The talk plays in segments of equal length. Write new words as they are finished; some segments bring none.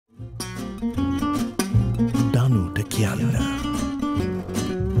kiyanna.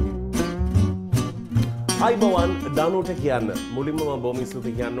 අයිබෝවන් දනුට කියන්න මුලින්ම මම බොහොම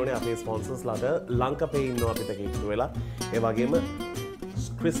ස්තුති කියන්න ඕනේ අපේ ස්පොන්සර්ස් ලාට ලංකාවේ ඉන්නවා අපිට එකතු වෙලා ඒ වගේම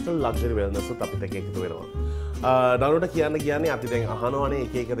ක්‍රිස්ටල් ලක්ෂරි වෙල්නස් උත් අපිට එකතු වෙනවා දනුට කියන්නේ අපි දැන් අහනවනේ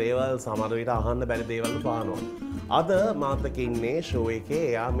එක එක දේවල් සමහර විට අහන්න බැරි දේවල් පානවා අද මාත් එක්ක ඉන්නේ ෂෝ එකේ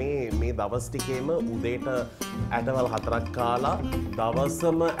එයා මේ දවස් ටිකේම උදේට ඇටවල් 4ක් කාලා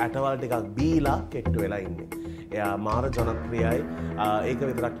දවසම ඇටවල් ටිකක් බීලා කෙට්ටු වෙලා ඉන්නේ එයා මාර ජනප්‍රියයි ඒක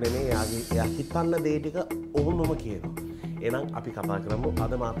විතරක් නෙමෙයි එයා හිතන්න දේ ටික ඔහොමම කියනවා. එහෙනම් අපි කතා කරමු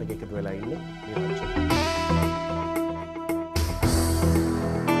අද මාත් එක්ක එකතු වෙලා ඉන්නේ නිරංජන.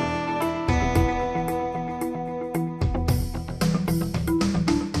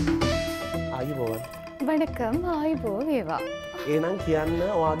 ආයිබෝවන්. වණකම් ආයිබෝ වේවා. එහෙනම් කියන්න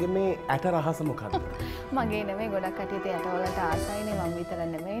ඔයාගේ මේ ඇට රහස මොකක්ද? මගේ නෙමෙයි ගොඩක් කටියට ඇටවලට ආසයිනේ මම විතර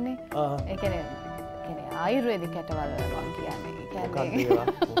නෙමෙයිනේ. ඒ කියන්නේ ආයුර්වේදික ඇටවල මම කියන්නේ.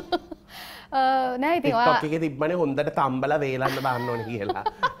 නෑ ඉතින් ඔයා TikTok එකේ තිබ්බනේ හොඳට තම්බලා වේලන්න දාන්න ඕනේ කියලා.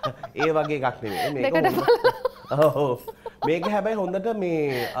 ඒ වගේ එකක් නෙමෙයි මේක. ඔව්. මේක හැබැයි හොඳට මේ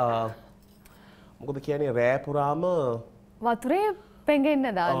මොකද කියන්නේ රෑ පුරාම වතුරේ පෙඟෙන්න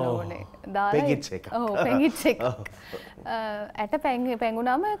දාන්න ඕනේ. දාලා පෙඟිච් එක. ඔව් පෙඟිච් එක. ඇට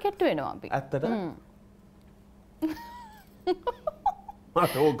පෙඟුනම කෙට්ටු වෙනවා අපි. ඇත්තට?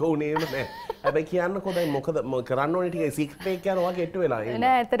 මට ඕක උනේම නෑ. හැබැයි කියන්නකෝ දැන් මොකද කරන්න ඕනේ ටික සීක්‍රට් එක යනවා කෙට්ටු වෙලා ඉන්නේ.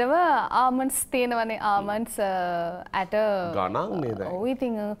 නෑ ඇත්තටම ආමන්ඩ්ස් තියෙනවනේ ආමන්ඩ්ස් ඇට ගණන් නේද? ඔව්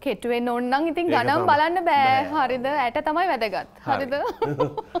ඉතින් කෙට්ටු වෙන්න ඕන නම් ඉතින් ගණන් බලන්න බෑ. හරිද? ඇට තමයි වැදගත්. හරිද?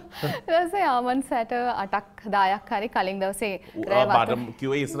 ඊට පස්සේ ආමන්ඩ්ස් ඇට 8ක් 10ක් හරි කලින් දවසේ රෑ වතුර මට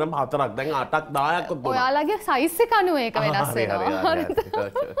කිව්වේ ඉස්සරම 4ක් දැන් 8ක් 10ක් උත් ඔයාලගේ සයිස් එක අනුව ඒක වෙනස් වෙනවා. හරිද?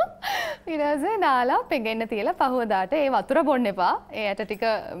 ඊට පස්සේ දාලා පෙඟෙන්න තියලා පහුවදාට ඒ වතුර බොන්න එපා. ඒ ඇට ටික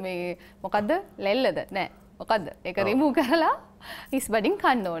මේ මොකද්ද ලෙල්ලද නෑ මොකද්ද ඒක රිමූව් කරලා ඉස් බඩින්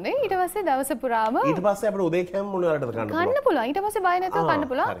කන්න ඕනේ ඊට පස්සේ දවස පුරාම ඊට පස්සේ අපිට උදේ කෑම මොන වෙලාවටද කන්න පුළුවන් ඊට පස්සේ බය නැතුව කන්න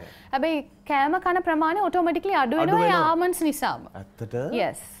පුළුවන් හැබැයි කෑම කන ප්‍රමාණය ඔටෝමැටිකලි අඩු වෙනවා ඒ ආමන්ඩ්ස් නිසාම ඇත්තට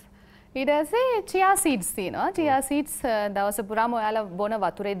yes ඊට පස්සේ chia seeds තියෙනවා chia seeds දවස පුරාම ඔයාලා බොන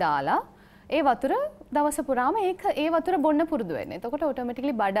වතුරේ දාලා ඒ වතුර දවස පුරාම ඒ වතුර බොන්න පුරුදු වෙන්න. එතකොට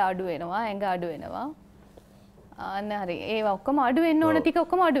ඔටෝමැටිකලි බඩ අඩු වෙනවා ඇඟ අඩු වෙනවා අන්න හරි ඒවා ඔක්කොම අඩු වෙන්න ඕන ටික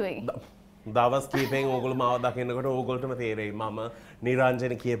ඔක්කොම අඩු වෙයි. දවස් කීපෙන් ඕගොල්ලෝ මාව දකින්නකොට ඕගොල්ලෝටම තේරෙයි මම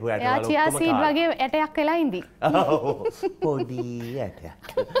නිරංජන කියපු ඇටවල ඔක්කොම chia seed වගේ ඇටයක් වෙලා ඉඳි. පොඩි ඇටයක්.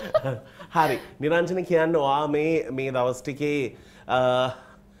 හරි නිරංජන කියන්න ඔයා මේ දවස් ටිකේ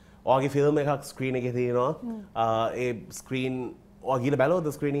ඔයාගේ ෆිල්ම් එකක් ස්ක්‍රීන් එකේ තියෙනවා. ඒ ස්ක්‍රීන් ඔයා ගිහලා බලවද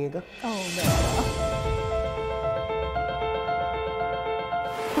ස්ක්‍රීනින් එක? ඔව් බැලුවා.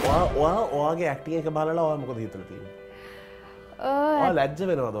 ඔයාගේ ඇක්ටිං එක බලලා ඔයා මොකද හිතලා තියෙන්නේ? ඔයා ලැජ්ජ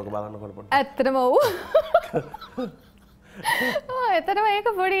වෙනවද ඔක බලනකොට පොඩ්ඩක්? ඇත්තටම ඔව්. ඇත්තටම ඒක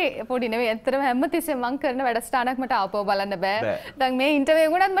පොඩි නෙවෙයි. ඇත්තටම හැමතිස්සෙම මං කරන වැඩසටහනක් මට ආපහු බලන්න බෑ. දැන් මේ ඉන්ටර්විව්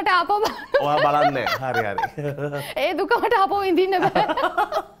එකකටත් මට ආපහු බලන්න. ඔයා බලන්නේ හරි. ඒ දුක මට ආපහු විඳින්න බෑ.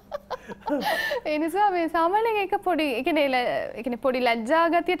 ඒ නිසා මේ සාමාන්‍යයෙන් ඒක පොඩි ඒ කියන්නේ පොඩි ලැජ්ජා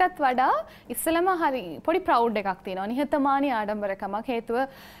ගතියටත් වඩා ඉස්සලම හරි පොඩි ප්‍රවුඩ් එකක් තියෙනවා. නිහතමානී ආඩම්බරකමක් හේතුව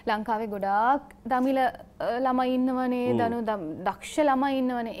ලංකාවේ ගොඩාක් දමිළ ළමයි ඉන්නවනේ දක්ෂ ළමයි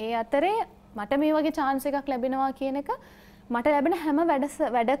ඉන්නවනේ. ඒ අතරේ මට මේ වගේ chance එකක් ලැබෙනවා කියන එක මට ලැබෙන හැම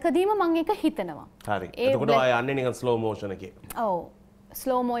වැඩකදීම මම ඒක හිතනවා. හරි. එතකොට ආය යන්නේ නිකන් ස්ලෝ මෝෂන් එකේ. ඔව්.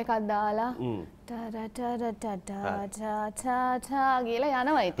 ස්ලෝමෝ එකක් දාලා කියලා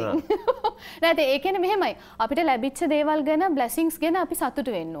යනවා ඉතින්. නැත්නම් ඒ කියන්නේ මෙහෙමයි. අපිට ලැබිච්ච දේවල් ගැන බ්ලෙසිංස් ගැන අපි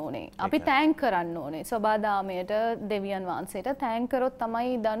සතුටු වෙන්න ඕනේ. අපි තෑන්ක් කරන්න ඕනේ. සබාදාමයට දෙවියන් වහන්සේට තෑන්ක් කරොත්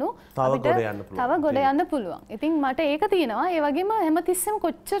තමයි දනු අපිට තව ගොඩ යන්න පුළුවන්. ඉතින් මට ඒක තියෙනවා. ඒ වගේම හැමතිස්සෙම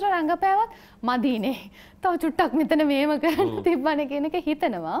කොච්චර රංගපෑවත් මදීනේ. තව චුට්ටක් මෙතන මේම කරන්න තිබ්බනේ කියන එක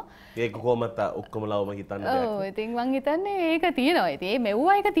හිතනවා. ඒක කොහොමද ඔක්කොමලවම හිතන්න බෑ. ඔව් ඉතින් මං හිතන්නේ ඒක තියෙනවා. ඉතින් මේ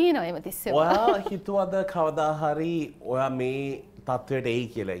මෙව්වා එක තියෙනවා හැමතිස්සෙම. ඔයා හිතුවද කවදා හරි ඔයා මේ තත්ත්වයට එයි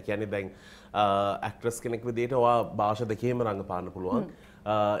කියලා? ඒ කියන්නේ දැන් ඇක්ට්‍රස් කෙනෙක් විදිහට ඔයා භාෂා දෙකේම රඟපාන්න පුළුවන්.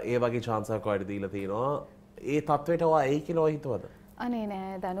 ඒ වගේ chance එකක් ඔයාලට දීලා තිනවා. ඒ තත්ත්වයට ඔයා එයි කියලා ඔයා හිතුවද? අනේ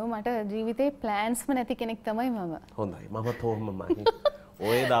නෑ දනු මට ජීවිතේ ප්ලෑන්ස්ම නැති කෙනෙක් තමයි මම. හොඳයි. මම තෝමමයි.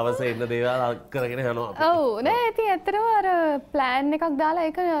 ඔය දවසේ ඉන්න දේවල් කරගෙන යනවා අපි. ඔව් නෑ ඉතින් ඇත්තටම අර ප්ලෑන් එකක් දාලා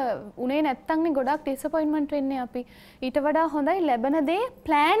ඒක උනේ නැත්තම්නේ ගොඩක් ඩිසපොයින්ට්මන්ට් වෙන්නේ අපි. ඊට වඩා හොඳයි ලැබෙන දේ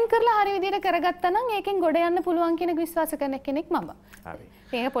ප්ලෑන් කරලා හරි විදිහට කරගත්තා නම් ඒකෙන් ගොඩ යන්න පුළුවන් කියන විශ්වාස කරන කෙනෙක් මම. හරි.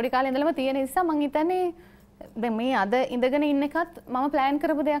 ඒක පොඩි කාලේ ඉඳලම තියෙන නිසා මං හිතන්නේ දැන් මේ අද ඉඳගෙන ඉන්න එකත් මම ප්ලෑන්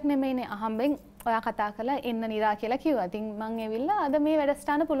කරපු දෙයක් නෙමෙයිනේ. අහම්බෙන් ඔයා කතා කරලා එන්න නිරා කියලා කිව්වා. ඉතින් මං ඇවිල්ලා අද මේ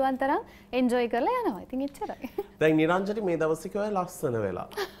වැඩසටහන පුළුවන් තරම් එන්ජොයි කරලා යනවා. ඉතින් එච්චරයි. දැන් නිරංජනි මේ දවස් ටික ඔය ලස්සන වෙලා.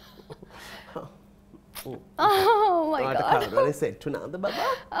 Oh my ඔයාට god. කවුරුහරි සෙට් වුණාද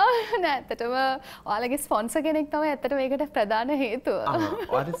බබා? නෑ ඇත්තටම ඔයාලගේ ස්පොන්සර් කෙනෙක් තමයි ඇත්තට මේකට ප්‍රධාන හේතුව.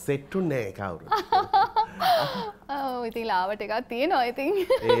 ඔයාට සෙට් වුණේ නැහැ කවුරුත්. ඔව් ඉතින් ලාවට එකක් තියෙනවා ඉතින්.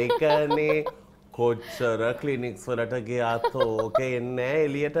 ඒකනේ කොච්චර ක්ලිනික්ස් වලට ගියත් ඕක එන්නේ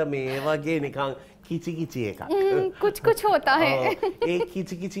එළියට මේ වගේ නිකන් කිචි කිචි එකක්. कुछ कुछ होता है. ඒ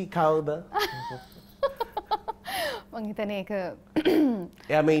කිචි කිචි කවුද? මං හිතන්නේ ඒක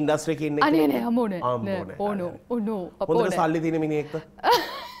එයා මේ ඉන්ඩස්ට්‍රි එකේ ඉන්නේ. අනේ නෑ හම්බුනේ. හම්බුනේ. ඕනෝ හොඳට සල්ලි තියෙන මිනිහෙක්ද?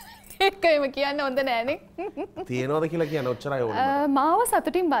 ඒකම කියන්න හොඳ නෑනේ. තියනවද කියලා කියන්න ඔච්චරයි ඕනේ. මාව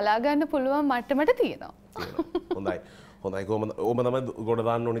සතුටින් බලා ගන්න පුළුවන් මට්ටමට තියෙනවා. හොඳයි. හොඳයි කොහොමද ඕම තමයි ගොඩ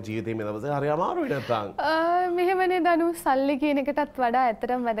දාන්න ඕනේ ජීවිතේ මේ දවසේ හරි අමාරුයි නැත්තම්. මෙහෙමනේ දනු සල්ලි කියන එකටත් වඩා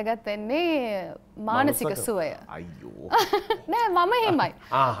ඇත්තටම වැදගත් වෙන්නේ මානසික සුවය. අයියෝ. නෑ මම එහෙමයි.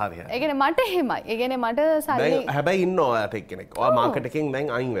 හරි හරි. ඒ කියන්නේ මට එහෙමයි. ඒ කියන්නේ මට සල්ලි දැන් හැබැයි ඉන්න ඔයාට එක්කෙනෙක්. ඔයා මාකට් එකෙන් දැන්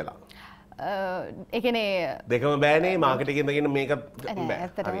අයින් වෙලා. ඒ කියන්නේ දෙකම බෑනේ මාකට් එකෙන් දකින්න මේක නෑ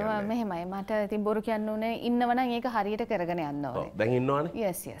ඇත්තටම මෙහෙමයි. මට ඉතින් බොරු කියන්න ඕනේ ඉන්නවනම් ඒක හරියට කරගෙන යන්න ඕනේ. ඔව් දැන් ඉන්නවනේ.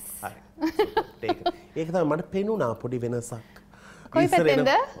 yes yes. හරි. ඒක තමයි මට පෙනුණා පොඩි වෙනසක්. කොයි පැත්තෙන්ද?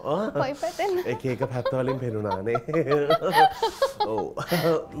 කොයි පැත්තෙන්ද? එක එක පැත්ත වලින් පෙනුණානේ. ඔව්.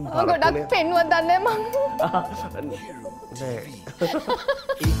 ගොඩක් පෙන්නුවක් දන්නේ මං. නෑ.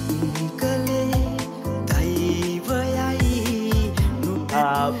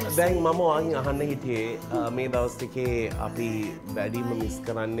 දැන් මම ඔයාගෙන් අහන්න හිටියේ මේ දවස් ටිකේ අපි වැඩිම මිස්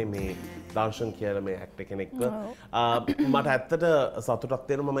කරන්නේ මේ දර්ශන් කියලා මේ ඇක්ටර් කෙනෙක්ව. මට ඇත්තට සතුටක්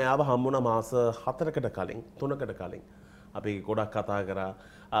තියෙනවා මම එයාව හම්බුණා මාස 4කට කලින් 3කට කලින්. අපි ගොඩක් කතා කරා.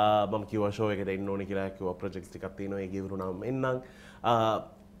 මම කිව්වා ෂෝ එකට එන්න ඕනේ කියලා කිව්වා ප්‍රොජෙක්ට්ස් ටිකක් තියෙනවා ඒක ඉවරුණාම එන්නම්.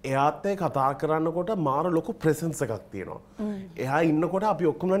 එයාත් කතා කරන්නකොට මාර ලොකු ප්‍රෙසන්ස් එකක් තියෙනවා. එයා ඉන්නකොට අපි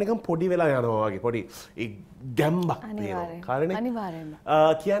ඔක්කොම නිකන් පොඩි වෙලා යනවා වගේ පොඩි ගැම්බක් තියෙනවා. කාරණේ අනිවාර්යෙන්ම.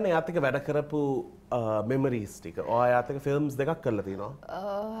 කියන්නේ එයාත් එක්ක වැඩ කරපු මෙමරීස් ටික. ඔයා එයාත් එක්ක ෆිල්ම්ස් දෙකක් කරලා තිනවා.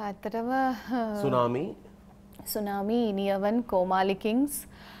 ඇත්තටම සුනාමි නියවන් කෝමාලි කිංස්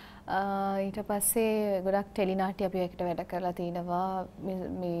ඊට පස්සේ ගොඩක් ටෙලිනාටි අපි එකට වැඩ කරලා තිනවා.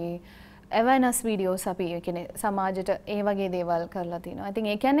 මේ awareness videos අපි කියන්නේ සමාජයට ඒ වගේ දේවල් කරලා තිනවා. ඉතින්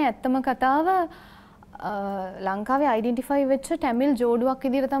ඒ කියන්නේ ඇත්තම කතාව ලංකාවේ අයිඩෙන්ටිෆයි වෙච්ච ටැමිල් ජෝඩුවක්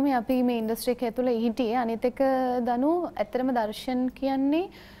විදිහට තමයි අපි මේ ඉන්ඩස්ට්‍රි එක ඇතුලේ හිටියේ. අනිත් එක දනු ඇත්තටම දර්ශන් කියන්නේ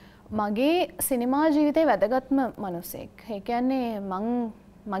මගේ සිනමා ජීවිතේ වැදගත්ම මිනිසෙක්. ඒ කියන්නේ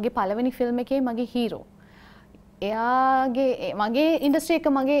මගේ පළවෙනි ෆිල්ම් එකේ මගේ හීරෝ. මගේ ඉන්ඩස්ට්‍රි එක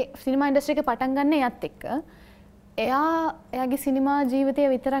මගේ සිනමා ඉන්ඩස්ට්‍රි එක පටන් ගන්න එයාත් එක්ක. එයාගේ සිනමා ජීවිතය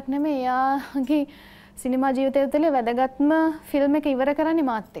විතරක් නෙමෙයි එයාගේ සිනමා ජීවිතය තුළ වැදගත්ම ෆිල්ම් එක ඉවර කරන්නේ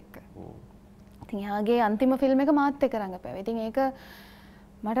මාත් එක්ක. ඉතින් එයාගේ අන්තිම ෆිල්ම් එක මාත් එක්ක රඟපෑවා. ඉතින් ඒක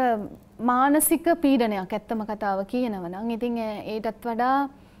මට මානසික පීඩනයක් ඇත්තම කතාව කියනවා නම්. ඉතින් ඒටත් වඩා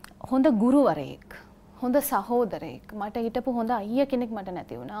හොඳ ගුරුවරයෙක්, හොඳ සහෝදරයෙක්, මට හිටපු හොඳ අයියා කෙනෙක් මට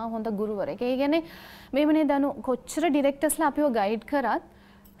නැති වුණා. හොඳ ගුරුවරයෙක්. ඒ කියන්නේ මේවනේ දනු කොච්චර ඩිරෙක්ටර්ස්ලා අපිව ගයිඩ් කරත්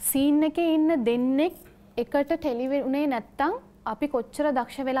සීන් එකේ ඉන්න දෙන්නෙක් එකට ටෙලිවුනේ නැත්තම් අපි කොච්චර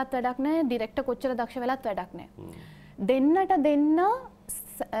දක්ෂ වෙලත් වැඩක් නැහැ, ඩිරෙක්ටර් කොච්චර දක්ෂ වෙලත් වැඩක් නැහැ. දෙන්නට දෙන්න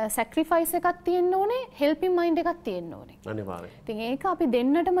සැක්‍රිෆයිස් එකක් තියෙන්න ඕනේ, හෙල්පින් මයින්ඩ් එකක් තියෙන්න ඕනේ. අනිවාර්යයෙන්. ඉතින් ඒක අපි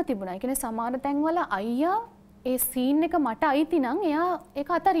දෙන්නටම තිබුණා. ඒ කියන්නේ සමහර තැන්වල අයියා ඒ සීන් එක මට අයිති නම් එයා ඒක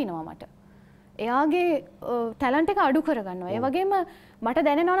අතරිනවා මට. එයාගේ ටැලන්ට් එක අඩු කරගන්නවා. ඒ වගේම මට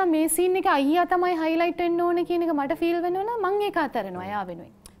දැනෙනවා නම් මේ සීන් එකේ අයියා තමයි හයිලයිට් වෙන්න ඕනේ කියන එක මට ෆීල් වෙනවා නම් මම ඒක අතරනවා එයා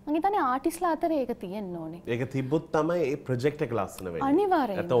වෙනුවෙන්. මං හිතන්නේ ආටිස්ලා අතර ඒක තියෙන්න ඕනේ. ඒක තිබ්බොත් තමයි මේ ප්‍රොජෙක්ට් එක ලස්සන වෙන්නේ.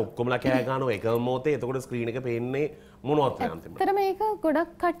 අනිවාර්යයෙන්. නැත්නම් ඔක්කොමලා කෑ ගන්නවා එකම මොහොතේ එතකොට ස්ක්‍රීන් එක පේන්නේ මොනවත් නෑ අන්තිමට. ඇත්තටම මේක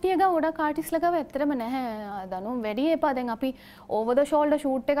ගොඩක් කට්ටිය ගාව ගොඩක් ආටිස්ලා ගාව ඇත්තටම නැහැ. දනු වැඩි එපා. දැන් අපි ඕවර් ද ෂෝල්ඩර්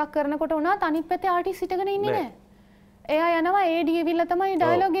ෂූට් එකක් කරනකොට උනත් අනිත් පැත්තේ ආටිස් හිටගෙන ඉන්නේ නැහැ. එයා යනවා ඒ ඩීවිල්ල තමයි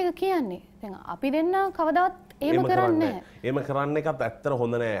ඩයලොග් එක කියන්නේ. දැන් අපි දෙන්න කවදාවත් එහෙම කරන්නේ නැහැ. එහෙම කරන්න එකත් ඇත්තට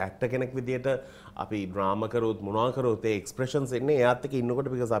හොඳ නෑ. ඇක්ටර් කෙනෙක් විදියට අපි ඩ්‍රාමා කරොත් මොනවා කරොත් ඒ එක්ස්ප්‍රෙෂන්ස් එන්නේ එයාත් එක්ක ඉන්නකොට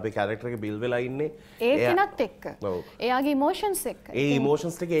because අපේ කැරක්ටර් එක බිල් වෙලා ඉන්නේ ඒ කෙනත් එක්ක. එයාගේ ඉමෝෂන්ස් එක්ක. ඒ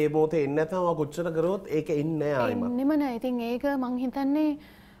ඉමෝෂන්ස් ටික ඒ මොහොතේ එන්නේ නැත්නම් කොච්චර කරොත් ඒක එන්නේ නැහැ ආයිමත්. එන්නෙම නැහැ. ඉතින් ඒක මං හිතන්නේ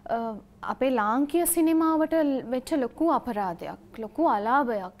අපේ ලාංකීය සිනමාවට වෙච්ච ලොකු අපරාධයක්, ලොකු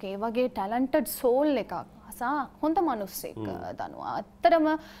අලාභයක්. ඒ වගේ ටැලන්ටඩ් සෝල් එකක්. හොඳ මිනිස්සෙක් දනවා. ඇත්තටම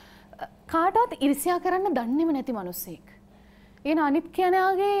කාටවත් ඉරිසියා කරන්න දන්නේම නැති මිනිස්සෙක්. ඒ අනිත්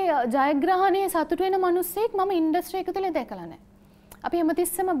කෙනාගේ ජයග්‍රහණයේ සතුටු වෙන මිනිස්සෙක් මම ඉන්ඩස්ට්‍රි එක තුල දැකලා නැහැ. අපි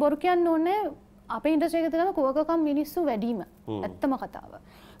හැමතිස්සෙම බොරු කියන්න ඕනේ අපේ ඉන්ඩස්ට්‍රි එක තුලම කුවකකම් මිනිස්සු වැඩිම. ඇත්තම කතාව.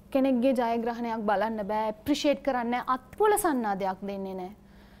 කෙනෙක්ගේ ජයග්‍රහණයක් බලන්න බෑ, ඇප්‍රීෂিয়েට් කරන්න නැහැ, අත්පොල සන්නාදයක් දෙන්නේ නැහැ.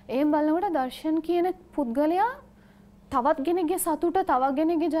 එහෙන් බලනකොට දර්ශන් කියන පුද්ගලයා තවත් කෙනෙක්ගේ සතුට, තවත්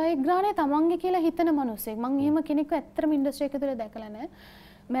කෙනෙක්ගේ ජයග්‍රහණය තමන්ගේ කියලා හිතන මිනිස්සෙක්. මම එහෙම කෙනෙක්ව ඇත්තටම ඉන්ඩස්ට්‍රි එක තුල දැකලා නැහැ.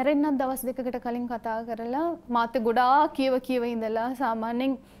 මැරෙන්නත් දවස් දෙකකට කලින් කතා කරලා මාත් ගොඩාක් කියව ඉඳලා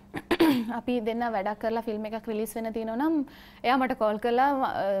සාමාන්‍යයෙන් අපි දෙන්න වැඩක් කරලා ෆිල්ම් එකක් රිලීස් වෙන්න තියෙනවා නම් එයා මට කෝල් කරලා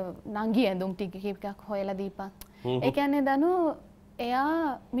නංගි ඇඳුම් ටිකක් හොයලා දීපන්. ඒ කියන්නේ දනු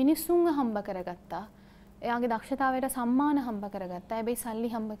එයා මිනිස්සුන්ව හම්බ කරගත්තා. එයාගේ දක්ෂතාවයට සම්මාන හම්බ කරගත්තා. හැබැයි සල්ලි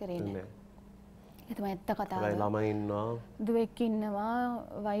හම්බ කරේ නෑ. ඒ තමයි ඇත්ත කතාව. ළමයි ඉන්නවා. දුවෙක් ඉන්නවා.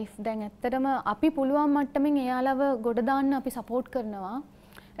 වයිෆ් දැන් ඇත්තටම අපි පුළුවන් මට්ටමින් එයාලව ගොඩ දාන්න අපි සපෝට් කරනවා.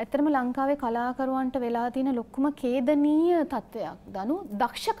 ඇත්තටම ලංකාවේ කලාකරුවන්ට වෙලා තියෙන ලොකුම ඛේදනීය තත්වයක් දනු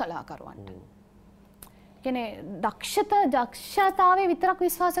දක්ෂ කලාකරුවන්ට. කියන්නේ දක්ෂතාවයේ විතරක්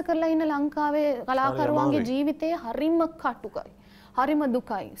විශ්වාස කරලා ඉන්න ලංකාවේ කලාකරුවන්ගේ ජීවිතේ හරිම කටුකයි. හරිම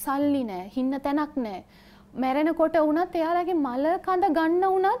දුකයි. සල්ලි නැහැ. හින්න තැනක් නැහැ. මැරෙනකොට වුණත් එයාලගේ මල කඳ ගන්න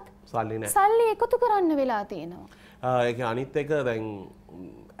වුණත් සල්ලි නැහැ. සල්ලි එකතු කරන්න වෙලා තියෙනවා. ඒක අනිත් එක දැන්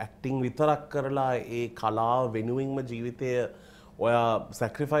ඇක්ටිං විතරක් කරලා ඒ කලාව වෙනුවෙන්ම ජීවිතය ඔයා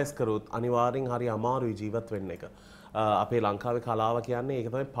සැක්‍රිෆයිස් කරොත් අනිවාර්යෙන් හරි අමාරුයි ජීවත් වෙන්න එක. අපේ ලංකාවේ කලාව කියන්නේ ඒක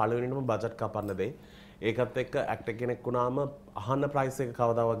තමයි පළවෙනිම බජට් කපන්න දෙයි. ඒකත් එක්ක ඇක්ටර් කෙනෙක් වුණාම අහන්න ප්‍රයිස් එක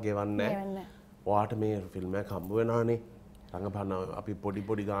කවදාවත් ගෙවන්නේ නැහැ. ඔයාට මේ ෆිල්ම් එක හම්බ වෙනානේ. රංගපන්න අපි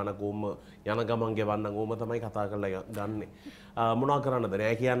පොඩි ගානක් ඕම යන ගමන් ගෙවන්න ඕම තමයි කතා කරලා ගන්නෙ. මොනවා කරන්නද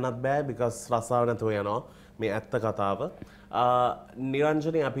නෑ කියන්නත් බෑ because රසාව නැතුව යනවා මේ ඇත්ත කතාව.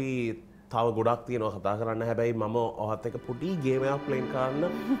 නිරංජනී අපි තව ගොඩක් තියෙනවා කතා කරන්න. හැබැයි මම ඔහත් එක්ක පොඩි ගේම් එකක් ප්ලේ කරන්න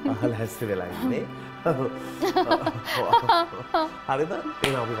ලැස්ති වෙලා ඉන්නේ. හරිද?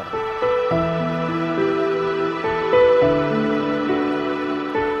 එහෙනම් අපි කරමු.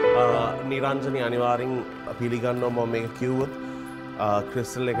 නිරංජනී අනිවාර්යෙන් පිළිගන්නවා මම මේක කිව්වොත්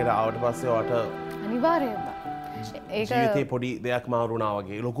ක්‍රිස්ටල් එකට ආවට පස්සේ ඔයාට අනිවාර්යයෙන්ම ඒක ජීවිතේ පොඩි දෙයක් මාරු වුණා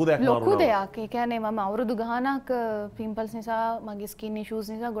වගේ ලොකු දෙයක් මාරු වුණා. ලොකු දෙයක්. ඒ කියන්නේ මම අවුරුදු ගාණක් පිම්පල්ස් නිසා මගේ ස්කින්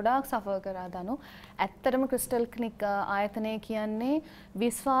ඉෂුස් නිසා ගොඩාක් සෆර් කරා දනු. ඇත්තටම ක්‍රිස්ටල් ක්ලිනික් ආයතනය කියන්නේ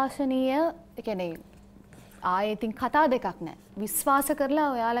විශ්වාසනීය ඒ කියන්නේ ආයේ ඉතින් කතා දෙකක් නැහැ. විශ්වාස කරලා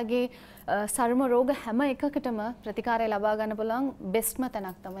ඔයාලගේ සර්ම රෝග හැම එකකටම ප්‍රතිකාරය ලබා ගන්න පුළුවන් බෙස්ට්ම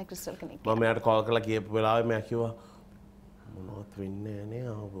තැනක් තමයි ක්‍රිස්ටල් ක්ලිනික්. මම එයාට කෝල් කරලා කියපු වෙලාවේ මම කිව්වා මොනවත් වෙන්නේ නැහැ නේ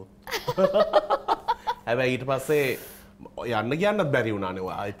ආවොත්. හැබැයි ඊට පස්සේ යන්න කියන්නත් බැරි වුණානේ.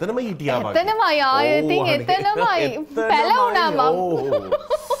 ඔයා එතනම හිටියා වගේ. එතනමයි ආයේ ඉතින් එතනමයි පැලුණා මම.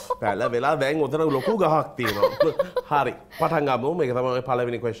 පැල වෙලා දැන් උතන ලොකු ගහක් තියෙනවා. හරි. පටන් ගමු. මේක තමයි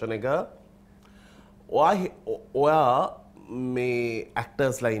පළවෙනි ක්වෙස්චන් එක. ඔයා මේ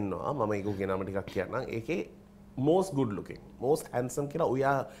ඇක්ටර්ස්ලා ඉන්නවා. මම ඒක කියන නම ටිකක් කියන්නම්. ඒකේ most good looking, most handsome කියලා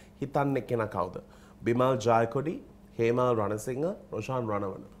ඔයා හිතන්නේ කෙනා කවුද? බිමල් ජයකොඩි, හේමල් රණසිංහ, රොෂාන්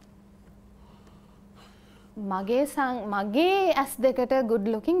රණවන. මගේ ඇස් දෙකට good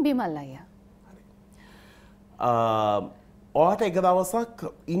looking බිමල් අයියා. හරි. ඔයාට එක දවසක්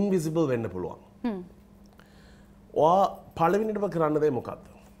invisible වෙන්න පුළුවන්. ඔයා පළවෙනිටම කරන්න දේ මොකද්ද?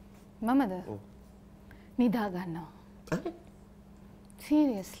 මමද? නිදා ගන්නවා.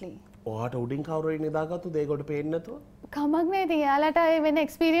 සීරියස්ලි. ඔයාට උඩින් කවුරු හරි නිදාගත්තොත් ඒකට පේන්නේ නැතුව? කමක් නෑ ඉතින් එයාලට ඒ වෙන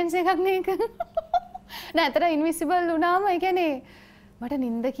එක්ස්පීරියන්ස් එකක් නේක. නෑ අතට ඉන්විසිබල් වුණාම ඒ කියන්නේ මට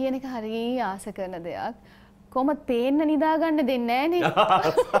නිින්ද කියන එක හරිය ආස කරන දෙයක්. කොහොමද පේන්න නිදා ගන්න දෙන්නේ නෑනේ.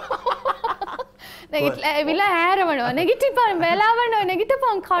 නැගිටලා ඇවිල්ලා ඈරවනවා. නැගිටිපන් වෙලාවන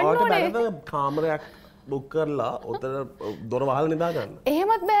නැගිටපන් කන්න ඕනේ. කාමරයක් බුක් කරලා උතන දොර වහලා නිදා ගන්න.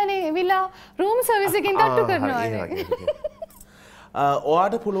 එහෙමත් බෑනේ. ඇවිල්ලා රූම් සර්විස් එකකින් තට්ටු කරනවා.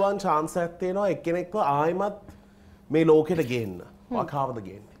 ඔයාට පුළුවන් chance එකක් තියෙනවා එක්කෙනෙක්ව ආයිමත් මේ ලෝකෙට ගේන්න. ඔයා කාවද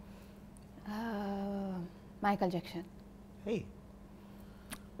ගේන්නේ? Michael Jackson. හේ.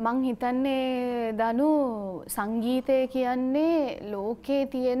 මං හිතන්නේ දනු සංගීතය කියන්නේ ලෝකේ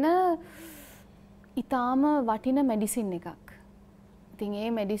තියෙන ඊටාම වටින මෙඩිසින් එකක්. ඉතින් ඒ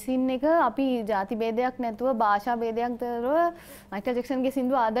මෙඩිසින් එක අපි ಜಾති ભેදයක් නැතුව භාෂා ભેදයක් දරුව මයිකල් ජැක්සන්ගේ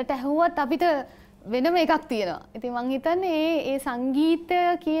සින්දුව අදට ඇහුවත් අපිට වෙනම එකක් තියෙනවා. ඉතින් මං හිතන්නේ ඒ සංගීතය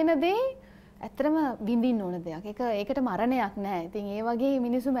කියන දේ ඇත්තටම විඳින්න ඕන දෙයක්. ඒකට මරණයක් නැහැ. ඉතින් ඒ වගේ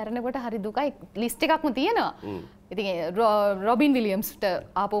මිනිස්සු මැරෙනකොට හරි දුකයි. ලිස්ට් එකක්ම තියෙනවා. ඉතින් රොබින් විලියම්ස්ට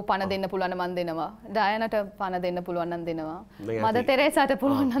ආපහු පණ දෙන්න පුළුවන් නම් දෙනවා. ඩයනට පණ දෙන්න පුළුවන් නම් දෙනවා. මදර් තෙරේසාට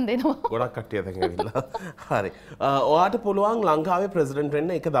පුළුවන් නම් දෙනවා. ගොඩක් කට්ටිය දැන් ඇවිල්ලා. හරි. ඔයාට පුළුවන් ලංකාවේ ප්‍රෙසිඩන්ට් වෙන්න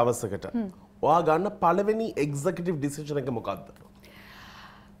එක දවසකට. ඔයා ගන්න පළවෙනි එක්සිකියුටිව් ඩිසිෂන් එක මොකක්ද?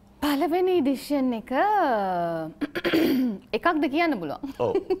 පළවෙනි ඩිසිෂන් එක එකක්ද කියන්න පුළුවන්.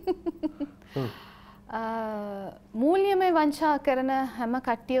 ඔව්. මූල්‍යමය වංචා කරන හැම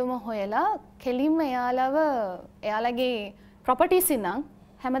කට්ටියම හොයලා කෙලින්ම එයාලගේ ප්‍රොපර්ටිස් ඉන්නම්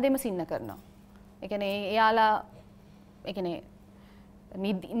හැමදේම සින්න කරනවා. ඒ කියන්නේ එයාලා ඒ කියන්නේ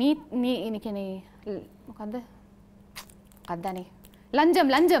මොකද්ද? අද්දානේ ලංජම්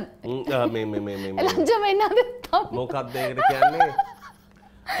මේ ලංජම් එන්නද? මොකක්ද ඒකට කියන්නේ?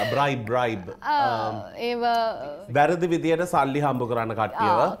 බ්‍රයිබ් ඒව වැරදි විදියට සල්ලි හම්බ කරන්න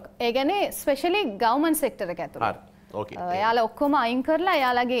කට්ටියව. ඒ කියන්නේ ස්පෙෂලි ගවර්න්මන්ට් සෙක්ටර් එක ඇතුළේ. ඕකේ. එයාලා ඔක්කොම අයින් කරලා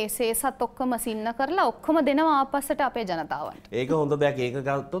එයාලගේ සේසත් ඔක්කොම සින්න කරලා ඔක්කොම දෙනවා ආපස්සට අපේ ජනතාවට. ඒක හොඳ දෙයක්. ඒක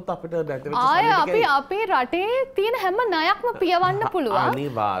ගත්තොත් අපිට අපේ රටේ තියෙන හැම ණයක්ම පියවන්න පුළුවන්.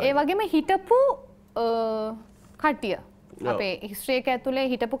 අනිවාර්යයෙන්. ඒ වගේම හිටපු කට්ටිය අපේ හිස්ටරි එක ඇතුලේ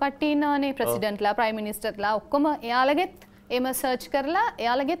හිටපු කට්ටිය ඉන්නවනේ ප්‍රෙසිඩන්ට්ලා ප්‍රයිම් මිනිස්ටර්ලා ඔක්කොම එයාලගෙත් එම සර්ච් කරලා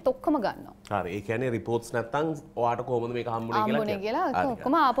එයාලගෙත් ඔක්කොම ගන්නවා. හරි. ඒ කියන්නේ රිපෝට්ස් නැත්තම් ඔයාට කොහොමද මේක හම්බුනේ කියලා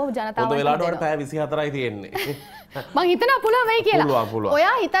ඔක්කොම ආපහු ජනතාවට හොඳ වෙලාවට ඔයාට පැය 24යි තියෙන්නේ. මං හිතනවා පුළුවන් වෙයි කියලා. පුළුවන්.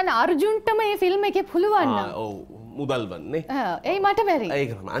 ඔයා හිතන්න අර්ජුන්ටම මේ ෆිල්ම් එකේ පුළුවන් නම්. ඔව් මුදල් වන්නේ. ඒයි මට බැරි.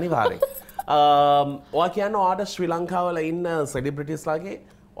 ඒක තමයි අනිවාර්යෙන්. ඔයා කියන්නේ ඔයාට ශ්‍රී ලංකාවල ඉන්න සෙලිබ්‍රිටිස්ලාගේ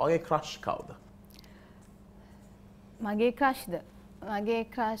ඔයාගේ ක්‍රෂ් කවුද? මගේ ක්‍රෂ්ද? මගේ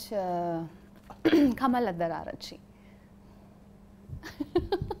ක්‍රෂ් කමල් අද්දරආරච්චි.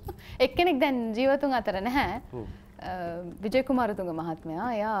 එක්කෙනෙක් දැන් ජීවතුන් අතර නැහැ. විජය කුමාරතුංග මහත්මයා.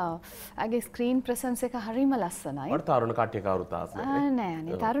 එයාගේ ස්ක්‍රීන් ප්‍රසන්ස් එක හරිම ලස්සනයි. ඔයාට තරුණ කට්ටිය කවුරුත් ආස නැහැ. නෑ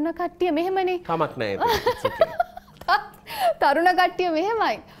නේ තරුණ කට්ටිය මෙහෙමනේ. කමක් නැහැ ඒක. තරුණ කට්ටිය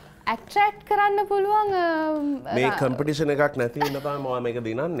මෙහෙමයි. ඇට්‍රැක්ට් කරන්න පුළුවන් මේ කම්පිටිෂන් එකක් නැති ඉන්න තමයි මම මේක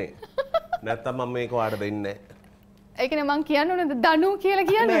දිනන්නේ. නැත්තම් මම මේක ඔයාලට දෙන්නේ නැහැ. ඒ කියන්නේ මං කියන්න ඕනද දනු කියලා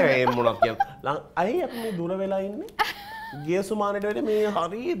කියන්නේ? නෑ ඒ මොනක් කියන්නේ. අයි අපි මේ දුර වෙලා ඉන්නේ. ගිය සුමානෙට වැඩි මේ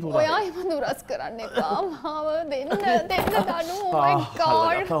හරි දුර. ඔයා එහෙම දුරස් කරන්න එපා. මාව දෙන්න දනු. Oh my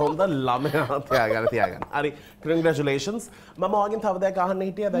god. හොඳ ළමයා තියාගන්න. හරි congratulations. මම ඔයගෙන් තව දෙයක් අහන්න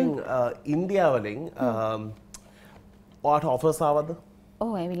හිටියා. දැන් ඉන්දියාව වලින් ඔයාට ඔෆර්ස් ආවද?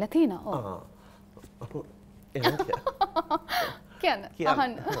 ඔව් ඇවිල්ලා තියෙනවා. කියන්න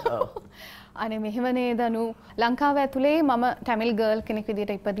අහන්න. අනේ මෙහෙම නේද දනු ලංකාව ඇතුලේ මම ටැමිල් ගර්ල් කෙනෙක්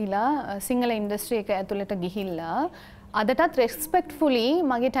විදිහට ඉපදිලා සිංහල ඉන්ඩස්ට්‍රි එක ඇතුළට ගිහිල්ලා අදටත් රෙස්පෙක්ට්ෆුලි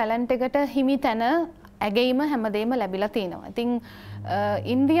මගේ ටැලන්ට් එකට හිමි තැන ඇගීම හැමදේම ලැබිලා තියෙනවා. ඉතින්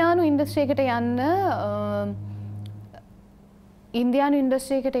ඉන්දියානු ඉන්ඩස්ට්‍රි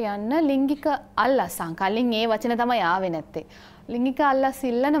එකට යන්න ලිංගික අල්ලස්සන් කලින් ඒ වචන තමයි ආවේ නැත්තේ. ලිංගික අල්ලස්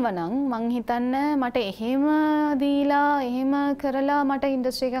ඉල්ලනව නම් මං හිතන්න මට එහෙම දීලා එහෙම කරලා මට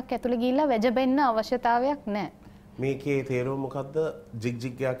ඉන්ඩස්ට්‍රි එකක් ඇතුළේ ගිහිල්ලා වැජබෙන්න අවශ්‍යතාවයක් නැහැ. මේකේ තේරුම මොකද්ද? ජිග්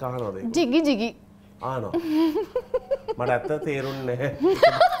ජිග් ගයක් අහනවද? ජිගි ජිගි. ආනෝ. මට ඇත්ත තේරුන්නේ නැහැ.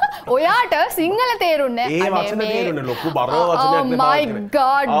 ඔයාට සිංහල තේරුන්නේ නැහැ. ඒ වචන තේරුන්නේ ලොකු බර වචනයක් නේ. Oh my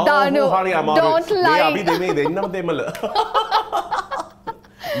god Danu. Don't lie. අපි දෙන්නම දෙමළ.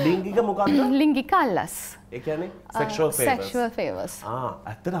 ලිංගික මොකද්ද? ලිංගික අල්ලස්. ඒ කියන්නේ sexual favors.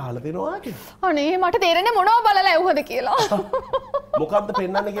 ඇත්තට අහලා දෙනවා කියලා. අනේ මට තේරෙන්නේ මොනව බලලා ඇහුවද කියලා. මොකද්ද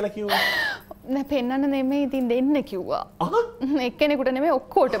පෙන්වන්න කියලා කිව්වා? නෑ පෙන්වන්න නෙමෙයි ඉතින් දෙන්න කිව්වා. එක්කෙනෙකුට නෙමෙයි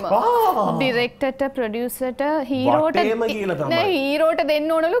ඔක්කොටම. ඩිරෙක්ටර්ට, ප්‍රොඩියුසර්ට, හීරෝට නෑ හීරෝට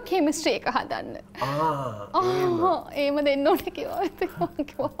දෙන්න ඕනලු කෙමිස්ට්‍රි එක හදන්න. එහෙම දෙන්න ඕනේ කිව්වා.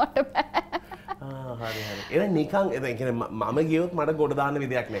 මට බෑ. හරි. එහෙනම් නිකන් ඒ කියන්නේ මම ගියොත් මට ගොඩ දාන්න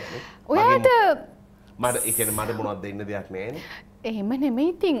විදියක් නැහැ. ඔයාට මට ඒ කියන්නේ මට මොනවද දෙන්න දෙයක් නැහැ. එහෙම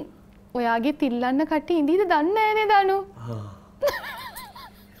නෙමෙයි ඉතින්. ඔයාගේ තිල්ලන්න කට්ටිය ඉඳීද දන්නේ නැහැ නේ දනු.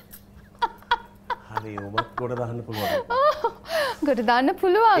 හරි ඔබත් ගොඩ දාන්න පුළුවන්. ගොඩ දාන්න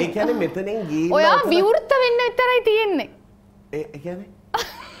පුළුවන්. ඒ කියන්නේ මෙතනින් ගිහින් ඔයා විවෘත වෙන්න විතරයි තියෙන්නේ. ඒ කියන්නේ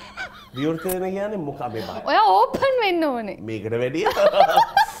විවෘත වෙන කියන්නේ මොකක්ද මේ බය? ඔයා ඕපන් වෙන්න ඕනේ. මේකට වැඩිය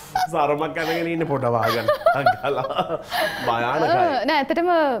සරමක් අරගෙන ඉන්න පොඩ වහගන්න. අගලා බයානකයි. නෑ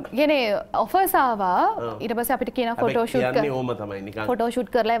ඇත්තටම කියන්නේ ඔෆර්ස් ආවා. ඊට පස්සේ අපිට කියන ෆොටෝ ෂූට් කරන්න. කියන්නේ ඕම තමයි නිකන්. ෆොටෝ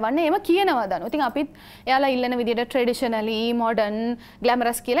ෂූට් කරලා එවන්නේ. එහෙම කියනවා දනු. ඉතින් අපිත් එයාලා ඉල්ලන විදිහට ට්‍රැඩිෂනලි, මොඩර්න්,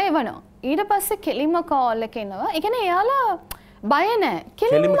 ග්ලැමරස් කියලා එවනවා. ඊට පස්සේ කෙලින්ම කෝල් එක එනවා. ඒ කියන්නේ එයාලා බය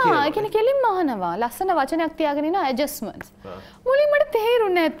නැහැ. කෙලින්ම අහනවා. ලස්සන වචනයක් තියාගෙන ඉනවා ඇඩ්ජස්ට්මන්ට්ස්. මුලින් මට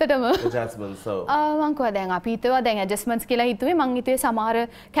තේරුන්නේ නැත්තටම. ඇඩ්ජස්ට්මන්ට්ස් ඔව්. මං කිව්වා දැන් අපි හිතුවා දැන් ඇඩ්ජස්ට්මන්ට්ස් කියලා හිතුවේ මං හිතුවේ සමහර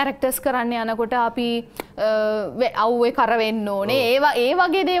කැරක්ටර්ස් කරන්න යනකොට අපි අවුවේ කර වෙන්න ඕනේ. ඒ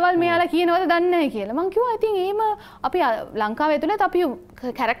වගේ දේවල් මෙයාලා කියනවද දන්නේ නැහැ කියලා. මං කිව්වා ඉතින් එහෙම අපි ලංකාවේ ඇතුළත අපි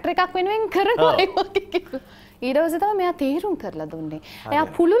කැරක්ටර් එකක් වෙනුවෙන් කරනවා ඒ වගේ කියලා. ඊට පස්සේ තමයි මෙයා තේරුම් කරලා දුන්නේ. එයා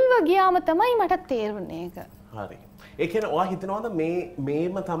පුළුල්ව ගියාම තමයි මට තේරුනේ ඒක. හරි. ඒ කියන්නේ ඔයා හිතනවද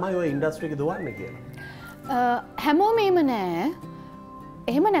මේම තමයි ඔය ඉන්ඩස්ට්‍රි එක දුවන්නේ කියලා? හැමෝම මේම නෑ.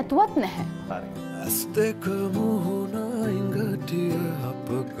 එහෙම නැතුවත් නැහැ. හරි. ඇස් දෙක මුහුණ ඉඟටිය අප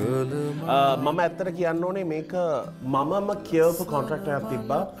කල මම ඇත්තට කියන්න ඕනේ මේක මමම කියවපු කොන්ට්‍රැක්ට් එකක්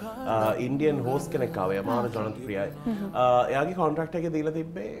තිබ්බා. ඉන්දියන් හෝස් කෙනෙක් ආවේ මාර ජනත් ප්‍රියයි. එයාගේ කොන්ට්‍රැක්ට් එක දීලා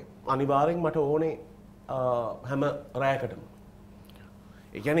තිබ්බේ අනිවාර්යෙන් මට ඕනේ හැම රැයකටම.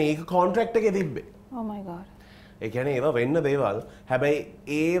 ඒ කියන්නේ ඒක කොන්ට්‍රැක්ට් එකේ තිබ්බේ. Oh my god. ඒ කියන්නේ ඒවා වෙන්න දේවල්. හැබැයි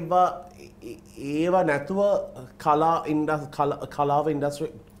ඒවා නැතුව කලාව ඉන්ඩස්ට්‍රි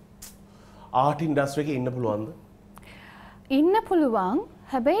ආර්ට් ඉන්ඩස්ට්‍රි එකේ ඉන්න පුළුවන්ද? ඉන්න පුළුවන්.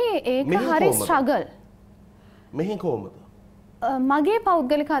 හැබැයි ඒක හරි ස්ට්‍රගල්. මෙහි කොහොමද? මගේ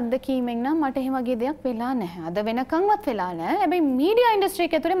පෞද්ගලික අත්දැකීමෙන් නම් මට එහෙම වගේ දෙයක් වෙලා නැහැ. අද වෙනකන්වත් වෙලා නැහැ. හැබැයි මීඩියා ඉන්ඩස්ට්‍රි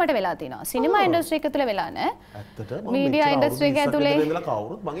එක ඇතුලේ මට වෙලා තියෙනවා. සිනමා ඉන්ඩස්ට්‍රි එක ඇතුලේ වෙලා නැහැ. ඇත්තට මම මීඩියා ඉන්ඩස්ට්‍රි එක ඇතුලේ ඉඳලා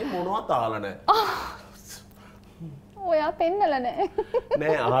කවුරුත් මගෙන් මොනවත් අහලා නැහැ. ඔයා පෙන්නලා නැහැ.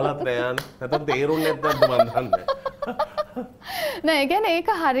 නෑ අහලත් නෑ යන්න. නැත්නම් තේරුන්නේ නැද්ද මන් දන්නේ. නෑ ඒ කියන්නේ ඒක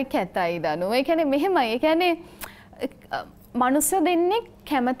හරි කැතයි දනු. ඒ කියන්නේ මෙහෙමයි. ඒ කියන්නේ මනුස්ස දෙන්නේ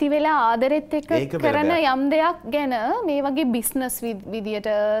කැමති වෙලා ආදරෙත් එක්ක කරන යම් දෙයක් ගැන මේ වගේ බිස්නස් විදියට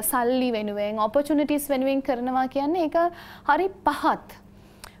සල්ලි වෙනුවෙන් ඔපචුනිටිස් වෙනුවෙන් කරනවා කියන්නේ ඒක හරි පහත්.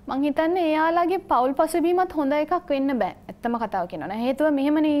 මං හිතන්නේ එයාලගේ පෞල් පසුබීමත් හොඳ එකක් වෙන්න බෑ. ඇත්තම කතාව කියනවා. හේතුව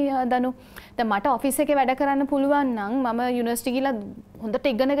මෙහෙමනේ දනු. දැන් මට ඔෆිස් එකේ වැඩ කරන්න පුළුවන් නම් මම යුනිවර්සිටි ගිහලා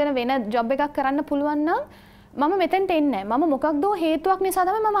හොඳට ඉගෙනගෙන වෙන ජොබ් එකක් කරන්න පුළුවන් නම් මම මෙතෙන්ට එන්නේ නැහැ. මම මොකක්දෝ හේතුවක් නිසා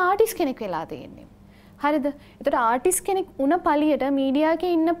තමයි මම ආටිස්ට් කෙනෙක් වෙලා තියෙන්නේ. හරිද? ඒතර ආටිස්ට් කෙනෙක් උන පළියට මීඩියා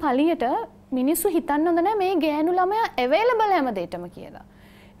එකේ ඉන්න පළියට මිනිස්සු හිතන්න හොඳ නැහැ මේ ගෑනු ළමයා අවైలබල් හැම දෙයකම කියලා.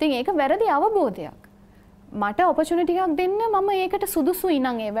 ඉතින් ඒක වැරදි අවබෝධයක්. මට ඔපචුනිටි එකක් දෙන්න මම ඒකට සුදුසුයි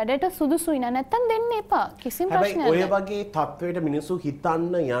නම් ඒ වැඩට සුදුසුයි නැත්නම් දෙන්න එපා. කිසිම ප්‍රශ්නයක් නැහැ. හැබැයි ඔය වගේ තත්වයට මිනිස්සු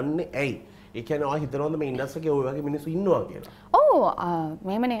හිතන්න යන්නේ ඇයි? ඒ කියන්නේ ඔයා හිතනවද මේ ඉන්ඩස්ට්‍රි එකේ ඔය වගේ මිනිස්සු ඉන්නවා කියලා? ඔව්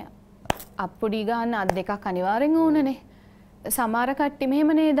මෙහෙමනේ අප්පුඩි ගන්න අත් දෙකක් අනිවාර්යෙන් ඕනනේ. සමහර කට්ටිය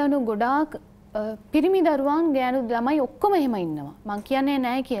මෙහෙමනේ දනු ගොඩාක් පිරිමි දරුවන් ගෑනු ළමයි ඔක්කොම එහෙම ඉන්නවා. මං කියන්නේ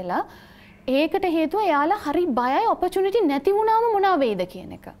නැහැ කියලා. ඒකට හේතුව එයාලා හරි බයයි ඔපචුනිටි නැති වුණාම මොනවා වෙයිද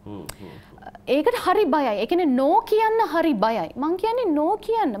කියන එක. ඒකට හරි බයයි. ඒ කියන්නේ නෝ කියන්න හරි බයයි. මං කියන්නේ නෝ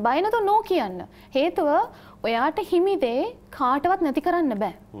කියන්න. බය නැතෝ නෝ කියන්න. හේතුව ඔයාට හිමි දේ කාටවත් නැති කරන්න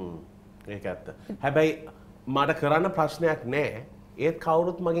බෑ. ඒක ඇත්ත. හැබැයි මට කරන්න ප්‍රශ්නයක් නැහැ. ඒත්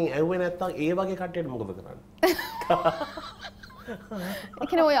කවුරුත් මගෙන් ඇහුවේ නැත්තම් ඒ වගේ කට්ටියට මොකද කරන්නේ? ඒ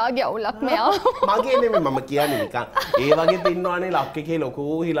කියන්නේ ඔයාගේ අවුලක් මෙයා. මගේ නෙමෙයි මම කියන්නේ නිකන් ඒ වගේත් ඉන්නවනේ ලක් එකේ ලොකු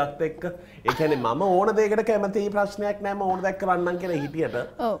හිලක්ත් එක්ක. ඒ කියන්නේ මම ඕන දෙයකට කැමති ප්‍රශ්නයක් නැහැ මම ඕන දෙයක් කරන්නම් කියලා හිටියට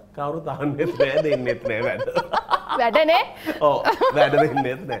කවුරුත් අහන්නෙත් නැහැ දෙන්නෙත් නැහැ වැඩ. වැඩනේ? ඔව් වැඩ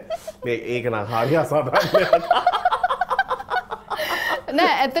දෙන්නෙත් නැහැ. මේ ඒක නම් හරි අසාධාරණයක්.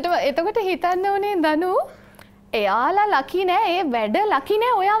 නෑ ඇත්තටම එතකොට හිතන්න ඕනේ දනු එයාලා ලකි නෑ ඒ වැඩ ලකි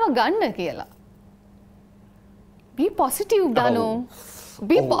නෑ ඔයාව ගන්න කියලා. Be positive දනු.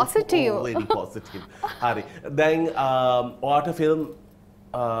 Be positive. Very positive. හරි. දැන් ඔයාට ෆිල්ම්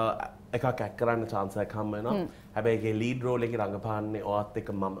එකක් ඇක්ට් කරන්න chance එකක් හම්බ වෙනවා. හැබැයි ඒකේ ලීඩ් රෝල් එකේ රඟපාන්නේ ඔයාත් එක්ක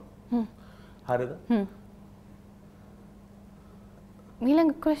මම. හරිද?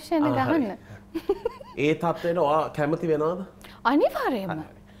 ඊළඟ question එක අහන්න. ඒ තත්ත්වයට ඔයා කැමති වෙනවද? අනිවාර්යයෙන්ම.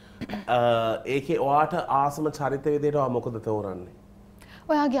 ඒකේ ඔයාට ආසම චරිත විදියට ඔයා මොකද තෝරන්නේ?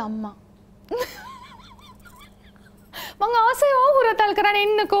 ඔයාගේ අම්මා. මං ආසයි ඔය හුරතල් කරන්න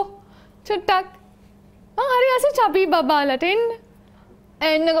එන්නකෝ. චුට්ටක්. මං හරි ආසයි චබී බබාලට එන්න.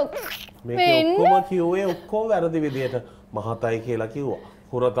 එන්නකෝ. මේක ඔක්කොම කිව්වේ ඔක්කොම වැරදි විදියට මහතයි කියලා කිව්වා.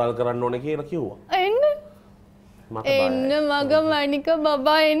 හුරතල් කරන්න ඕනේ කියලා කිව්වා. එන්න. එන්න මග මණික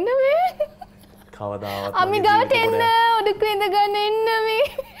බබා එන්න මේ. කවදාවත් අමිගාට එන්න උඩුක ඉඳගෙන එන්න මේ.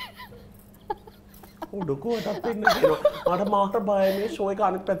 උඩුකටත් එන්න කියනවා. මට මාට බයයි මේ ෂෝ එක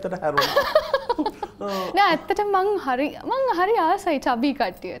අනිත් පැත්තට හැරුණා. නෑ ඇත්තට මං හරි ආසයි චබී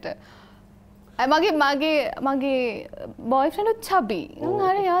කට්ටියට. මගේ බොයිෆ්‍රෙන්ඩ් චබී. මං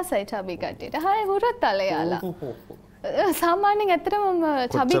හරි ආසයි චබී කට්ටියට. හරි හුරතල් එයාලා. සාමාන්‍යයෙන් ඇත්තටම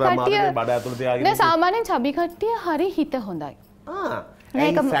චබී කට්ටිය නෑ සාමාන්‍යයෙන් චබී කට්ටිය හරි හිත හොඳයි.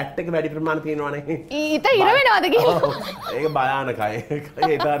 ඒක ෆැට් එක වැඩි ප්‍රමාණයක් තියෙනවනේ. ඊට ඉර වෙනවද කියලා. ඒක භයානකයි. ඒ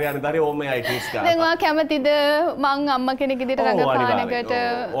ඊතරි අනිතරි ඕම අයිටිස් ගන්න. දැන් ඔයා කැමතිද මං අම්මා කෙනෙක් විදිහට රඟපානකට?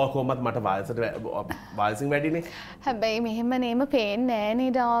 ඔය කොහොමත් මට වයසින් වැඩිනේ. හැබැයි මෙහෙම නේම පේන්නේ නෑනේ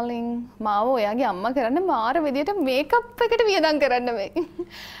ඩාර්ලින්. මාව ඔයාගේ අම්මා කරන්න මාර විදිහට මේකප් එකට වියදම් කරන්න වෙයි.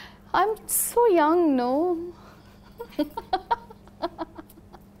 I'm so young no.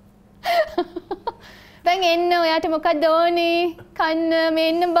 දැන් එන්න ඔයාට මොකක්ද ඕනේ? කන්න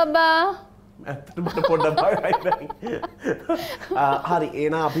මෙන්න බබා. ඇත්තට මට පොඩ්ඩක් බයයි දැන්. හරි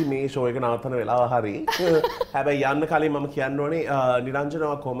එහෙනම් අපි මේ ෂෝ එක නවත්තන වෙලාව හරි. හැබැයි යන්න කලින් මම කියන්න ඕනේ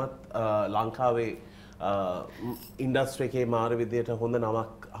නිරංජනව කොහොමත් ලංකාවේ ඉන්ඩස්ට්‍රි එකේ මාර විදියට හොඳ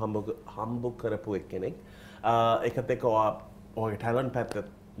නමක් හම්බ කරපු එක්කෙනෙක්. ඒකත් එක්ක ඔයාගේ ටැලන්ට් පැත්ත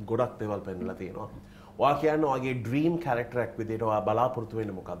ගොඩක් දේවල් පෙන්නලා තියෙනවා. ඔයා කියන්නේ ඔයාගේ ඩ්‍රීම් කැරක්ටර් එකක් විදියට ඔයා බලාපොරොත්තු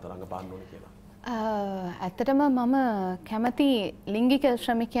වෙන්නේ මොකක්ද රඟපාන්න ඕනේ කියලා? ඇත්තටම මම කැමති ලිංගික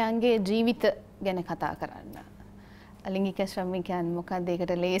ශ්‍රමිකයන්ගේ ජීවිත ගැන කතා කරන්න. ලිංගික ශ්‍රමිකයන් මොකක්ද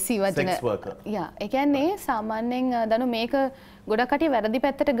ඒකට ලේසි වචන Sex worker. යා ඒ කියන්නේ සාමාන්‍යයෙන් දනු මේක ගොඩක් කටිය වැරදි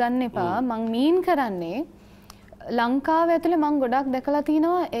පැත්තට ගන්න එපා මං මීන් කරන්නේ ලංකාව ඇතුලේ මං ගොඩක් දැකලා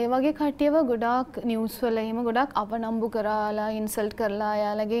තිනවා ඒ වගේ කට්ටියව ගොඩක් නිවුස් වල එහෙම ගොඩක් අවනම්බු කරලා ඉන්සල්ට් කරලා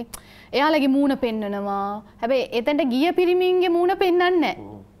එයාලගේ මූණ පෙන්නනවා හැබැයි එතනට ගිය පිරිමින්ගේ මූණ පෙන්නන්නේ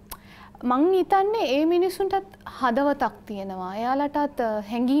නැහැ මං හිතන්නේ ඒ මිනිස්සුන්ටත් හදවතක් තියෙනවා. එයාලටත්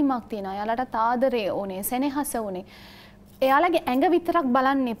හැඟීමක් තියෙනවා. එයාලටත් ආදරය ඕනේ, සෙනෙහස ඕනේ. එයාලගේ ඇඟ විතරක්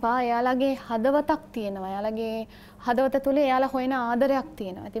බලන්න එපා. එයාලගේ හදවතක් තියෙනවා. එයාලගේ හදවත තුල එයාලා හොයන ආදරයක්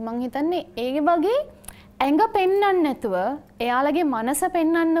තියෙනවා. ඉතින් මං හිතන්නේ ඒ වගේ ඇඟ පෙන්වන්න නැතුව එයාලගේ මනස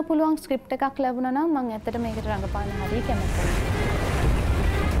පෙන්වන්න පුළුවන් ස්ක්‍රිප්ට් එකක් ලැබුණා නම් මං ඇත්තට මේකට රඟපාන්න හරිය කැමතියි.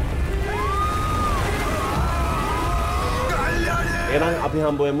 එහෙනම් අපි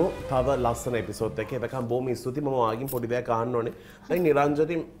හම්බෙමු තව ලස්සන එපිසෝඩ් එකක. එතකම් බොහොම ස්තුතියි. මම වාගින් පොඩි දෙයක් අහන්න ඕනේ. දැන්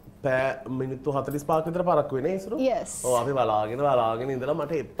නිරංජනි මිනිත්තු 45ක් විතර පරක්ක වෙන්නේ ඉස්සර. Yes. ඔව් අපි බලාගෙන ඉඳලා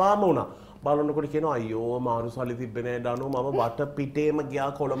මට එපාම වුණා. බලනකොට කියනවා අයියෝ මාරු සල්ලි තිබ්බේ නෑ දනෝ මම වට පිටේම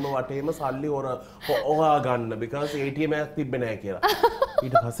ගියා කොළඹ වටේම සල්ලි හොයා ගන්න because ATM එකක් තිබ්බේ නෑ කියලා.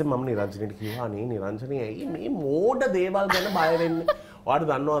 ඊට පස්සේ මම නිරංජනිට කිව්වා අනේ නිරංජනි ඇයි මේ මෝඩ දේවල් ගැන බය වෙන්නේ? ඔයාට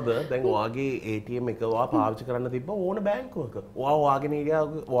දන්නවද දැන් ඔයාගේ ATM එක ඔයා පාවිච්චි කරන්න තිබ්බ ඕන බැංකුවක. ඔයා හොයාගෙන ගියා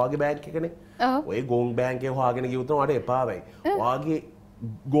ඔයාගේ බැංක් එකනේ. ඔය ගොන් බැංක් එක හොයාගෙන ගියොත් ඔයාට එපා වෙයි. ඔයාගේ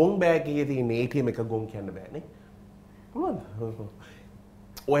ගොන් බැංක් එකේ තියෙන ATM එක ගොන් කියන්න බෑනේ. පුළුවන්ද?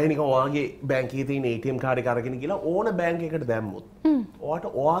 ඔය නිකන් ඔයාගේ බැංකුවේ තියෙන ATM කාඩ් එක අරගෙන ගිහලා ඕන බැංක් එකකට දැම්මොත් ඔයාට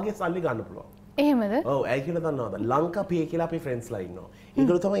ඔයාගේ සල්ලි ගන්න පුළුවන්. එහෙමද? ඔව් ඇයි කියලා දන්නවද? ලංකාපේ කියලා අපේ ෆ්‍රෙන්ඩ්ස්ලා ඉන්නවා.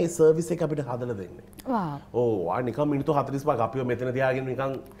 ඒගොල්ලෝ තමයි මේ සර්විස් එක අපිට හදලා දෙන්නේ. වාව්. ඔව් ආ නිකන් මිනිත්තු 45ක් අපිව මෙතන තියාගෙන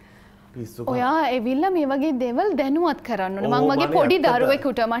නිකන් පිස්සු කරා. ඔයා එවිල්ලා මේ වගේ දේවල් දැනුවත් කරන්න ඕනේ. මං වගේ පොඩි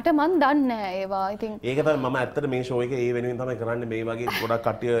දරුවෙකුට මට මන් දන්නේ නැහැ ඒවා. ඉතින් ඒක තමයි මම ඇත්තට මේ ෂෝ එක ඒ වෙනුවෙන් තමයි කරන්නේ. මේ වගේ ගොඩක්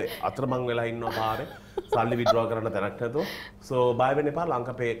කට්ටිය අතරමං වෙලා ඉන්නවා පාරේ. සල්ලි විත්ඩ්‍රෝ කරන්න තැනක් නැතුව. සෝ බය වෙන්න එපා.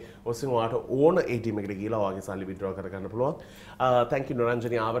 ලංකාපේ ඔස්සින් ඔයාට ඕන ATM එකකට ගිහලා ඔයාගේ සල්ලි විත්ඩ්‍රෝ කරගන්න පුළුවන්. thank you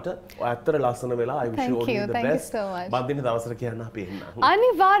නිරංජනි ආවට. ඔය ඇත්තට ලස්සන වෙලා I wish you all the best. බන්දින දවසට කියන්න අපි එන්න.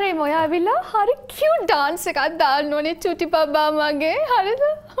 අනිවාර්යයෙන්ම ඔයා ඇවිල්ලා හරි cute dance එකක් දාන්න ඕනේ චුටි බබා මගේ. හරිද?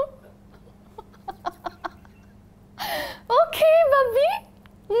 Okay, baby.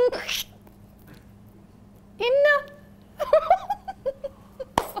 ඉන්න.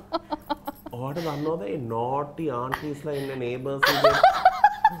 ඔයාට දන්නවද මේ naughty auntiesලා ඉන්න neighbors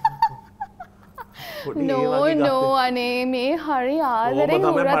No, අනේ මේ හරි ආදරෙන්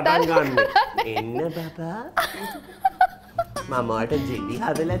උරතල් එන්න බබා මම ඔයාලට ජෙලි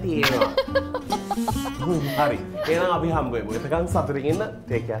හදලා තියෙනවා. හරි. එහෙනම් අපි හම්බ වෙමු. එතකන් සතුටින් ඉන්න.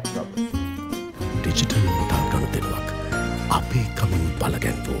 take care. ඩිජිටල් මුදල් ගනුදෙනුවක් අපේ කමින්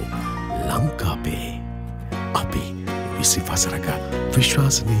බලගැන්වූ ලංකාපේ අපි 20 වසරක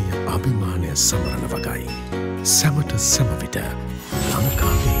විශ්වාසනීය අභිමානය සමරන වගයි. සැමට සැමවිට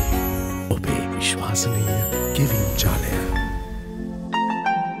ලංකාපේ ඔබේ විශ්වාසනීය ගෙවීම් ජාලය.